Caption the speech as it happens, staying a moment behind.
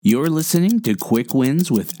You're listening to Quick Wins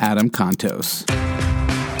with Adam Contos.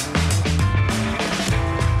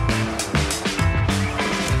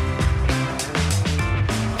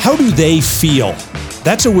 How do they feel?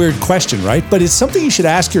 That's a weird question, right? But it's something you should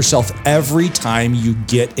ask yourself every time you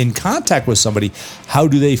get in contact with somebody. How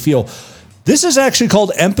do they feel? This is actually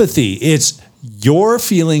called empathy. It's your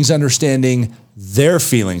feelings understanding their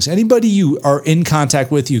feelings. Anybody you are in contact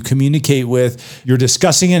with, you communicate with, you're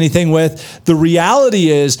discussing anything with, the reality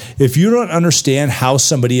is if you don't understand how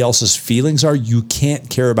somebody else's feelings are, you can't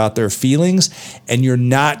care about their feelings, and you're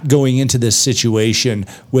not going into this situation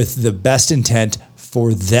with the best intent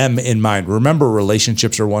for them in mind. Remember,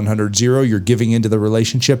 relationships are 100-0. You're giving into the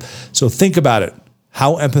relationship. So think about it.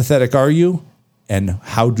 How empathetic are you? And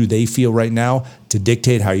how do they feel right now to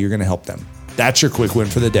dictate how you're going to help them? That's your quick win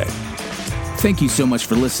for the day. Thank you so much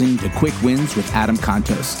for listening to Quick Wins with Adam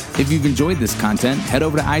Contos. If you've enjoyed this content, head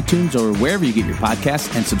over to iTunes or wherever you get your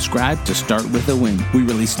podcasts and subscribe to Start With a Win. We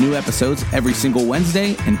release new episodes every single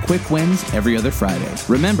Wednesday and Quick Wins every other Friday.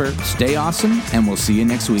 Remember, stay awesome, and we'll see you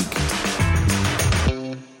next week.